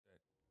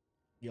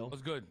Yo,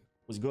 What's good?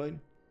 was good.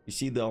 You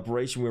see the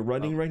operation we're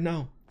running right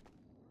now?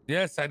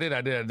 Yes, I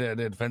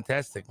did.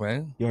 Fantastic,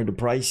 man. You heard the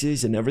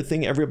prices and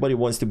everything. Everybody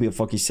wants to be a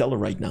fucking seller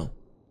right now.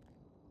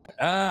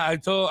 I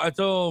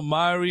told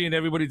Mari and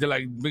everybody to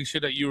like make sure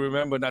that you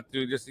remember not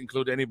to just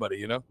include anybody,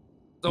 you know?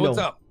 So what's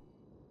up?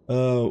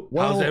 Well,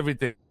 how's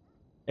everything?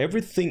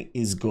 Everything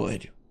is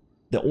good.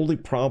 The only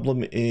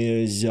problem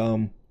is,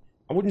 I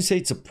wouldn't say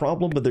it's a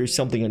problem, but there's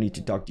something I need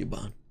to talk to you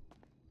about.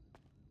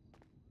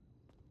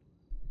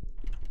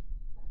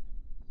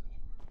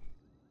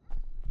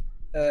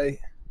 Hey.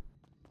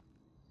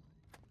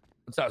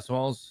 What's up,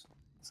 Smalls?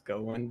 It's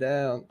going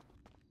down.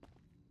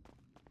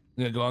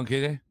 You gonna go on,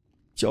 KJ?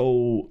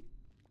 So,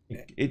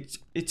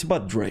 it's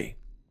about Dre.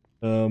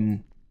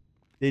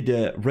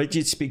 Did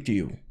Reggie speak to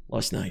you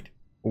last night?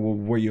 Or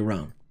were you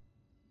around?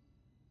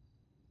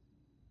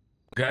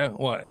 Okay,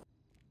 what?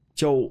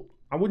 So,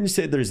 I wouldn't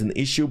say there's an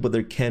issue, but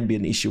there can be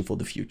an issue for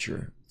the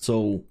future.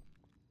 So,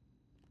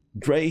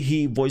 Dre,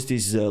 he voiced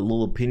his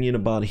little opinion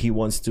about he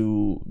wants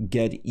to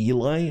get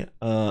Eli,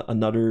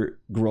 another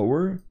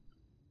grower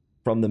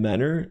from the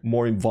Manor,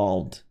 more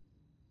involved.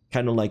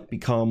 Kind of like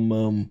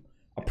become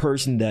a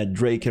person that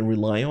Dre can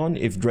rely on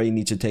if Dre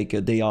needs to take a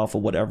day off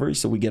or whatever,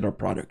 so we get our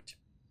product.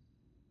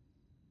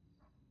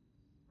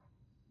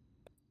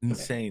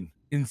 Insane.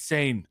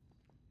 Insane.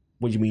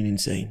 What do you mean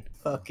insane?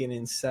 Fucking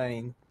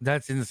insane.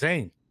 That's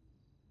insane.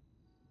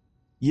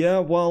 Yeah,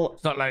 well,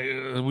 it's not like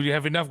we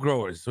have enough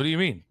growers. What do you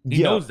mean?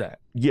 He knows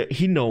that. Yeah,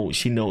 he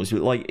knows.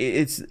 Like,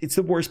 it's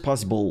the worst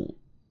possible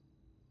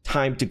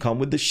time to come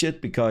with this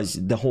shit because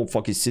the whole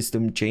fucking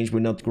system changed. We're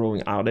not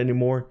growing out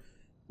anymore.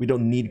 We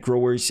don't need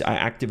growers. I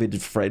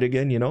activated Fred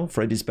again, you know.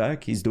 Fred is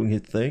back. He's doing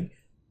his thing.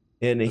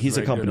 And he's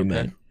a company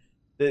man.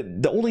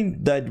 The only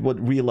that what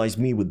realized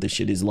me with this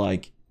shit is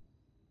like,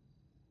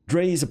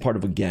 Dre is a part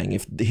of a gang.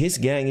 If his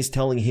gang is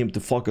telling him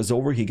to fuck us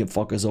over, he can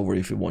fuck us over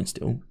if he wants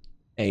to.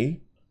 A.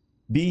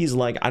 B is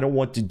like, I don't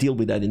want to deal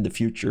with that in the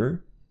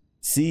future.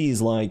 C is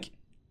like,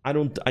 I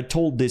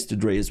told this to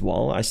Dre as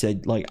well. I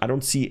said, like, I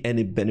don't see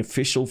any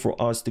beneficial for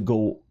us to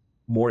go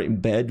more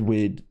in bed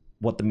with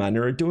what the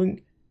Manor are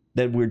doing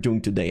than we're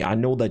doing today. I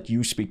know that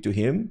you speak to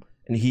him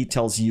and he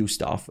tells you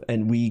stuff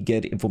and we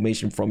get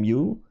information from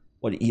you,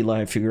 what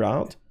Eli figure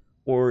out,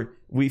 or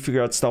we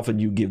figure out stuff and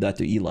you give that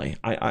to Eli.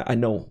 I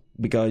know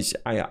because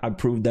I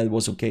proved that it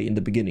was okay in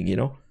the beginning, you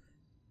know?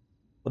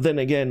 But then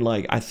again,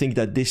 like, I think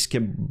that this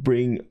can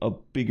bring a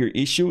bigger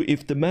issue.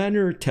 If the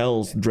Manor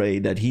tells Dre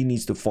that he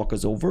needs to fuck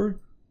us over,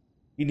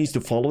 he needs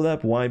to follow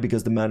that. Why?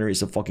 Because the Manor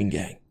is a fucking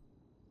gang.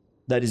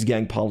 That is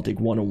gang politic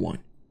 101.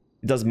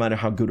 It doesn't matter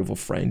how good of a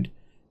friend.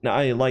 Now,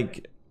 I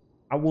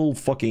will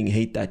fucking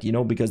hate that, you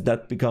know, because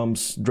that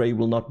becomes Dre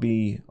will not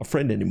be a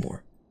friend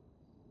anymore.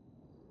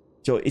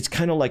 So it's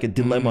kind of like a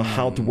dilemma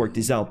how to work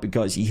this out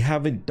because he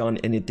haven't done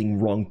anything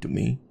wrong to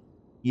me.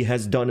 He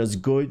has done us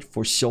good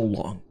for so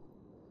long.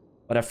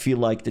 But I feel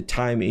like the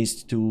time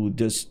is to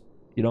just,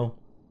 you know,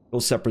 go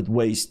separate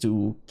ways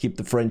to keep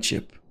the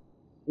friendship.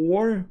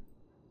 Or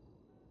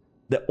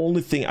the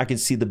only thing I can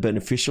see the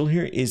beneficial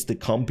here is the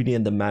company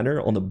and the Manor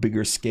on a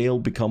bigger scale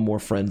become more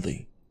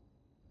friendly.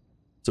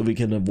 So we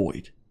can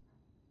avoid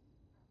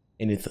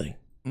anything.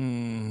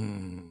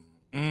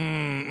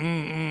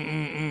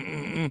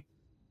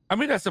 I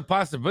mean, that's a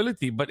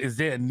possibility, but is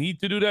there a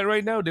need to do that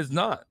right now? There's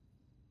not.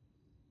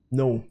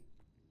 No.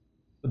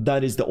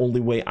 That is the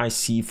only way I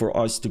see for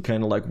us to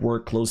kind of like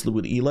work closely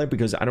with Eli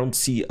because I don't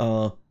see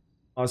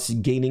us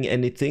gaining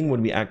anything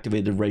when we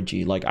activated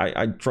Reggie. Like,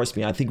 I trust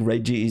me, I think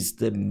Reggie is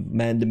the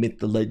man, the myth,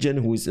 the legend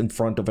who is in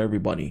front of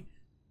everybody.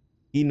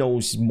 He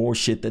knows more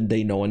shit than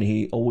they know and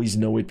he always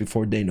know it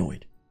before they know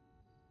it.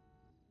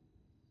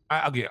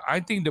 I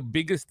think the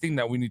biggest thing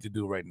that we need to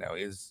do right now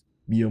is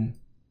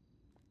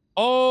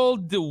all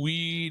the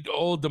weed,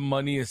 all the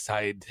money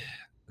aside.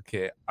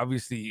 Okay,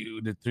 obviously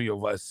the three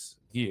of us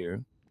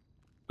here,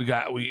 we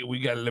got a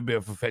little bit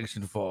of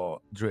affection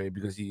for Dre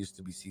because he used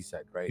to be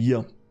Seaside, right?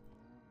 Yeah.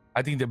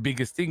 I think the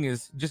biggest thing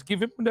is just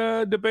give him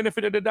the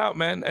benefit of the doubt,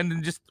 man, and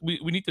then just we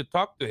need to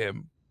talk to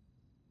him.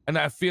 And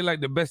I feel like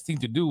the best thing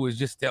to do is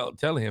just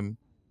tell him,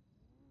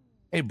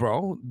 hey,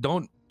 bro,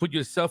 don't put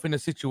yourself in a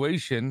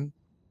situation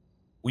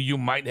where you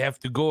might have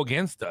to go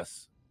against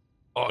us,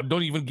 or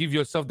don't even give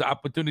yourself the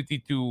opportunity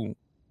to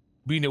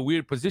be in a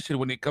weird position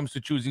when it comes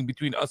to choosing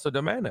between us or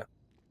the Manor,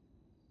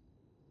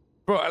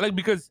 bro. Like,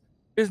 because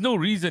there's no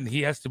reason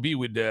he has to be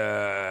with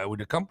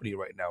the company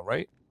right now,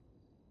 right?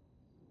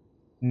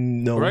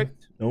 No, right?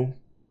 No.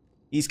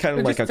 He's kind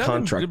of like a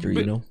contractor,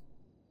 you know.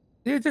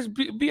 Yeah, just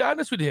be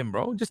honest with him,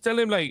 bro. Just tell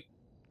him like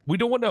we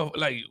don't want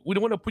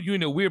to put you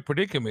in a weird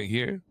predicament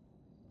here,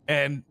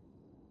 and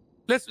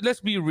let's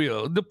be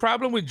real. The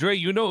problem with Dre,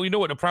 you know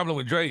what the problem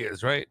with Dre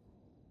is, right?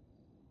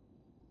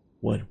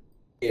 What?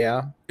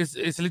 Yeah.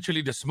 It's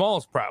literally the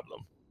Smalls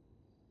problem.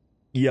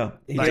 Yeah.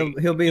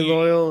 He'll be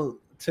loyal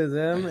to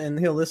them and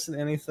he'll listen to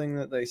anything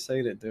that they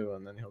say to do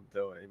and then he'll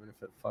do it even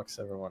if it fucks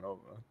everyone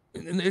over.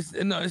 It's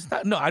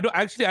not. No, I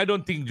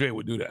don't think Dre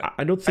would do that.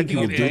 I don't think he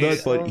would do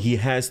that, but he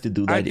has to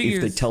do that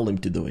if they tell him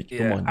to do it.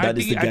 Come on, that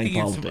is the gang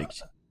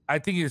politics. I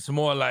think it's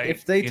more like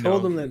if they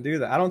told him to do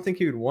that, I don't think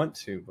he would want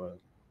to, but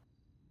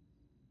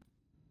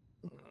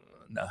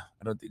no,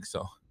 I don't think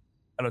so.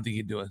 I don't think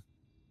he'd do it.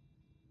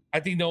 I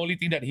think the only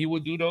thing that he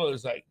would do though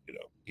is like, you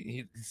know,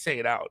 he'd say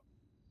it out.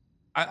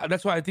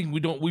 That's why I think we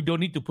don't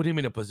need to put him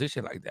in a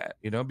position like that,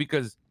 you know,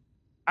 because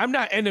I'm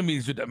not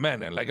enemies with the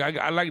Manor. Like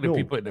I like the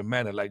people in the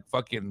Manor, like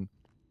fucking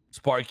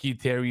Sparky,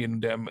 Terry,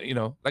 and them. You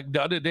know, like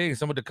the other day,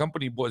 some of the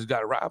company boys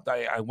got robbed.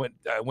 I went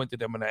to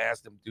them and I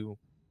asked them to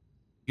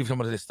give some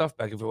of their stuff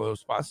back if it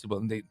was possible,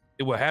 and they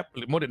were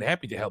more than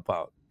happy to help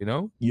out. You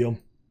know. Yeah.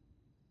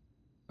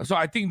 So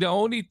I think the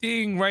only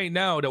thing right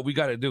now that we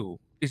got to do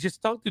is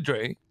just talk to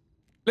Dre,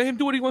 let him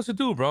do what he wants to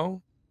do,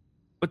 bro.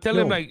 But tell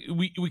him like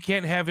we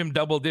can't have him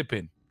double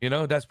dipping. You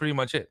know, that's pretty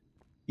much it.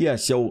 Yeah,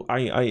 so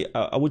I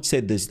would say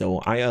this though.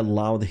 I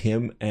allowed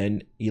him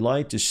and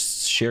Eli to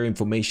share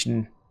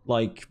information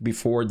like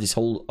before this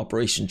whole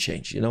operation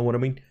change. You know what I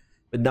mean?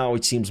 But now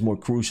it seems more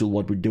crucial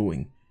what we're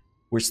doing.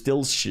 We're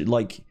still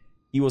like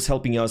he was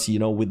helping us, you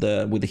know, with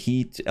the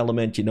heat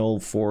element, you know,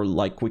 for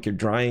like quicker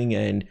drying,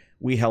 and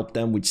we helped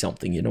them with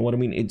something. You know what I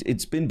mean?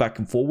 It's been back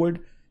and forward.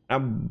 I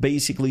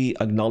basically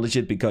acknowledge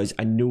it because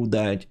I knew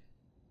that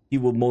he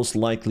will most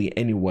likely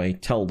anyway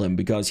tell them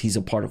because he's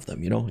a part of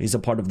them. You know, he's a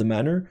part of the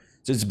Manor.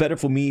 So it's better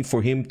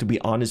for him to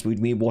be honest with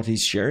me what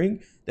he's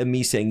sharing than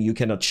me saying you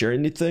cannot share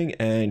anything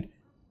and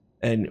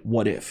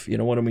what if, you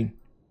know what I mean?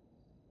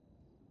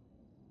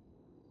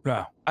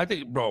 No, I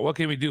think, bro, what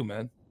can we do,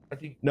 man? I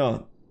think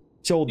no.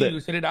 So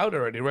you said it out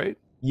already, right?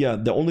 Yeah,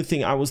 the only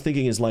thing I was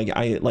thinking is like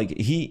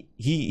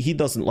he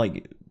doesn't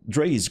like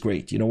Dre is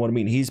great, you know what I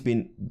mean? He's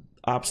been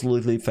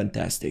absolutely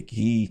fantastic.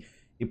 He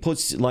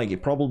puts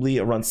like probably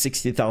around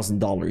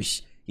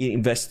 $60,000 he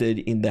invested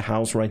in the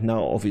house right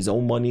now of his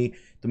own money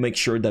to make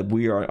sure that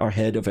we are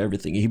ahead of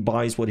everything. He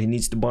buys what he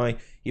needs to buy.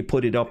 He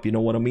put it up, you know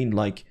what I mean?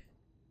 Like,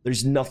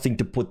 there's nothing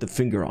to put the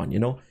finger on, you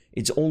know?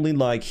 It's only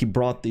like he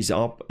brought this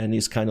up and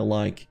it's kind of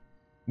like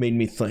made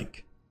me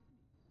think.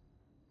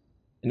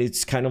 And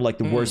it's kind of like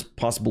the worst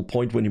possible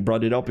point when he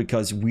brought it up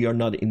because we are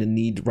not in a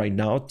need right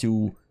now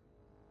for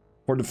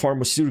the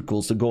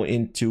pharmaceuticals to go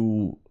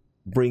into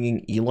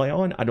bringing Eli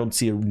on. I don't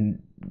see a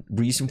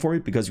reason for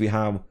it because we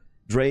have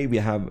Dre, we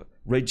have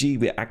Reggie,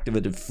 we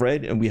activated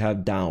Fred, and we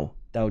have Dow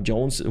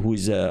Jones, who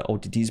is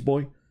OTT's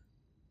boy.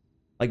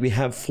 Like, we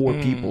have 4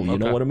 people, you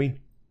know what I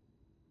mean?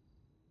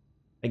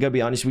 I gotta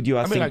be honest with you,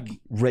 I think like,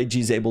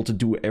 Reggie's able to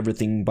do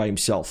everything by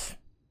himself.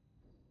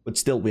 But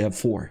still, we have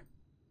 4.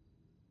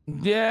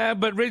 Yeah,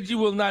 but Reggie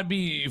will not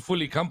be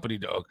fully company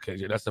though,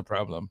 okay, that's the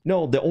problem.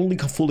 No, the only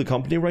fully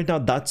company right now,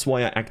 that's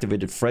why I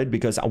activated Fred,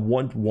 because I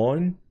want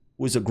one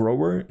who is a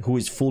grower, who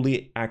is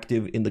fully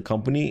active in the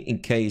company in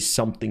case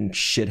something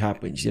shit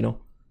happens, you know?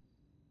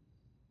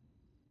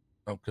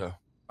 Okay.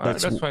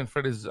 That's fine.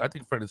 I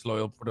think Fred is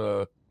loyal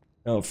for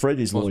the Fred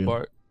is loyal.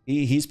 Part.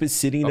 He's been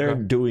sitting there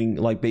doing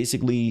like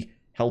basically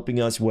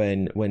helping us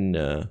when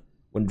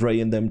Dre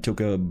and them took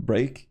a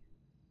break,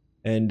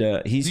 and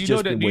he's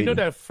just been waiting. Do you know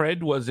that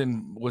Fred was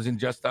in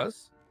Just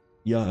Us?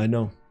 Yeah, I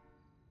know.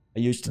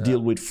 I used to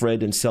deal with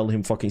Fred and sell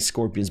him fucking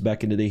scorpions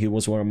back in the day. He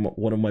was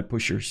one of my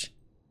pushers.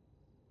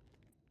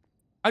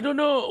 I don't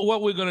know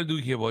what we're gonna do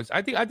here, boys.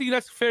 I think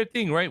that's a fair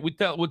thing, right?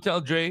 We'll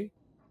tell Dre,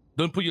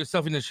 don't put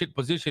yourself in a shit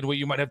position where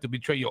you might have to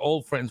betray your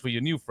old friends for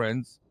your new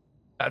friends.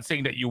 Not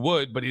saying that you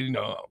would, but you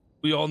know,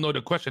 we all know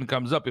the question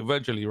comes up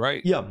eventually,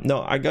 right? Yeah,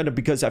 no, I got it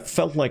because I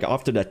felt like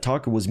after that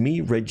talk, it was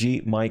me,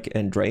 Reggie, Mike,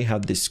 and Dre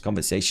had this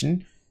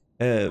conversation.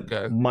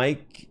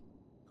 Mike,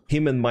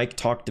 him and Mike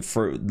talked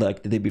for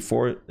like the day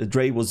before.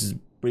 Dre was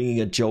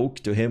bringing a joke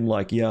to him,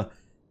 like, yeah,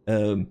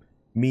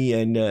 me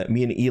and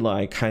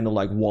Eli kind of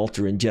like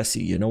Walter and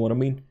Jesse, you know what I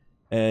mean?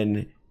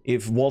 And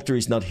if Walter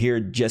is not here,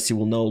 Jesse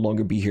will no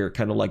longer be here,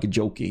 kind of like a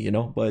jokey, you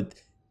know? But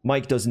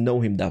Mike doesn't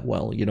know him that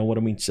well, you know what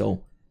I mean?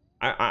 So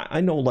I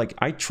know, like,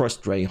 I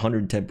trust Dre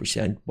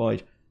 110%,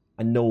 but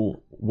I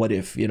know what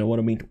if, you know what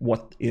I mean?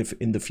 What if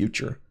in the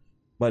future?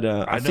 But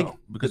I think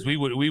because we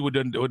would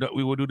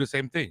do the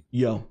same thing.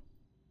 Yeah.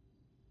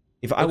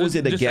 If I was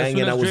in a gang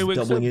and I was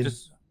doubling in,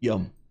 just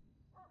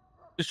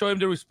show him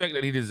the respect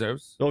that he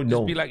deserves. Oh,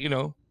 just be like, you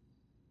know,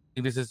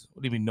 this is,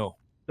 what do you mean no?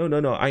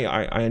 No.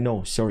 I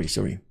know. Sorry.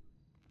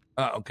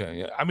 Okay,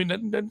 yeah. I mean,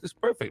 then it's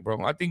perfect,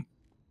 bro. I think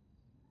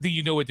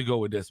you know where to go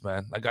with this,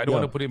 man. Like, I don't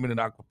want to put him in an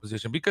awkward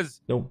position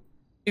because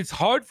it's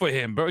hard for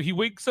him, bro. He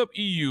wakes up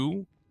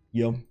EU.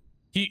 Yeah.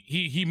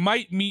 He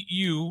might meet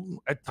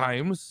you at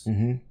times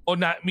or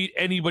not meet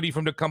anybody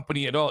from the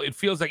company at all. It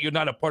feels like you're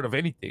not a part of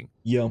anything.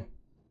 Yeah.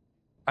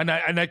 And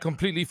I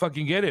completely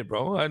fucking get it,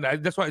 bro. And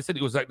that's why I said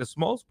it was like the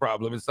Smalls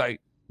problem. It's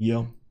like,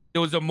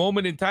 there was a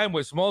moment in time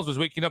where Smalls was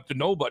waking up to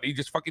nobody,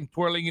 just fucking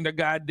twirling in the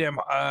goddamn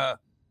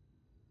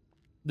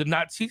the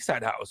not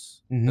seaside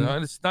house. You know,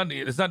 and it's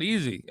not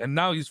easy. And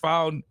now he's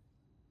found,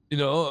 you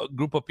know, a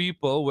group of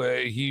people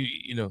where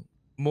he, you know,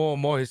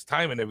 more his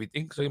time and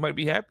everything. So he might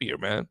be happier,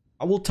 man.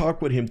 I will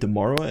talk with him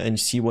tomorrow and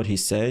see what he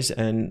says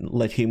and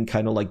let him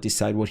kind of like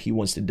decide what he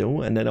wants to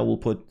do. And then I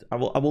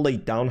will lay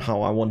down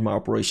how I want my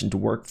operation to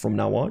work from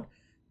now on.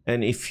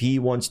 And if he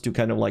wants to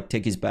kind of like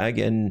take his bag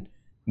and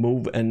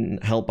move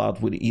and help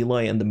out with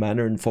Eli and the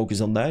Manor and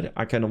focus on that,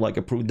 I kind of like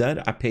approve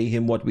that. I pay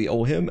him what we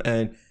owe him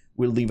and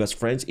we'll leave as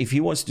friends. If he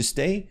wants to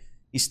stay,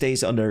 he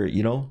stays under,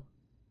 you know,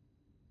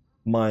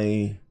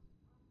 my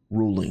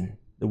ruling,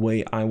 the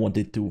way I want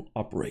it to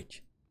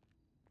operate.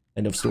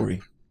 End of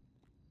story.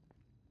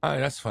 All right,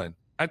 that's fine.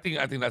 I think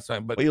that's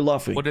fine. But Why are you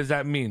laughing? what does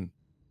that mean?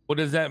 What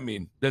does that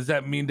mean? Does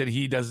that mean that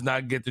he does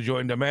not get to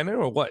join the Manor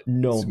or what?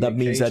 No, that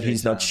means that KJ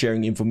he's not time.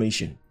 sharing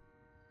information.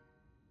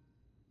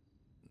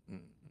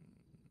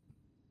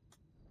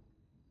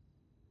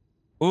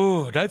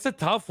 Oh, that's a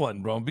tough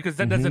one, bro. Because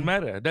that doesn't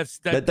matter.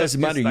 That doesn't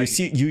matter. Like,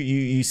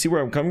 You see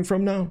where I'm coming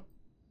from now?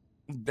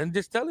 then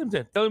just tell him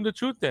then. Tell him the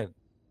truth then.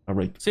 All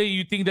right. Say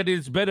you think that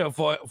it's better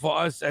for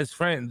us as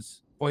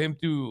friends for him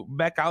to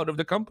back out of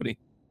the company.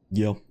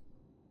 Yeah.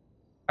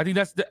 I think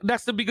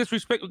that's the biggest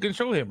respect we can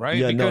show him, right?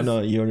 Yeah, because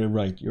no, you're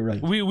right. You're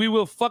right. we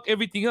will fuck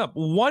everything up.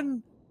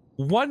 One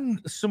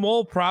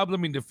small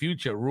problem in the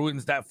future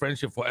ruins that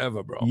friendship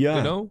forever, bro. Yeah.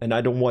 You know? And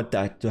I don't want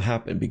that to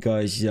happen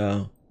because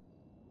you've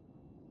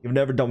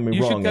never done me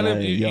You wrong. should tell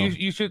and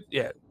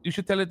him you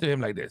should tell it to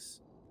him like this.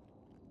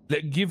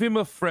 Like, give him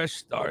a fresh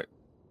start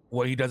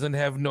where he doesn't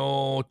have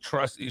no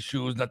trust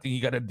issues, nothing he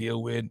gotta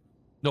deal with,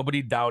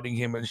 nobody doubting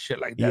him and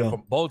shit like that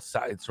from both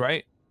sides,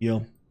 right? Yeah.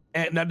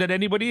 And not that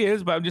anybody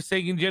is, but I'm just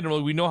saying in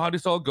general, we know how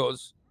this all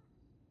goes.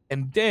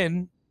 And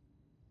then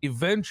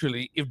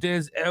eventually, if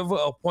there's ever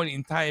a point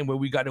in time where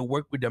we gotta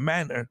work with the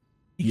Manor,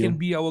 he can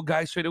be our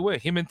guy straight away,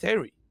 him and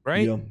Terry,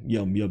 right?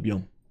 Yeah.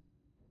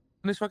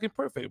 And it's fucking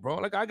perfect, bro.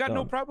 Like, I got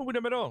no No. problem with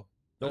him at all.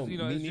 No, You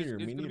know, me it's neither,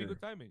 it's me gonna be neither.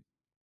 good timing.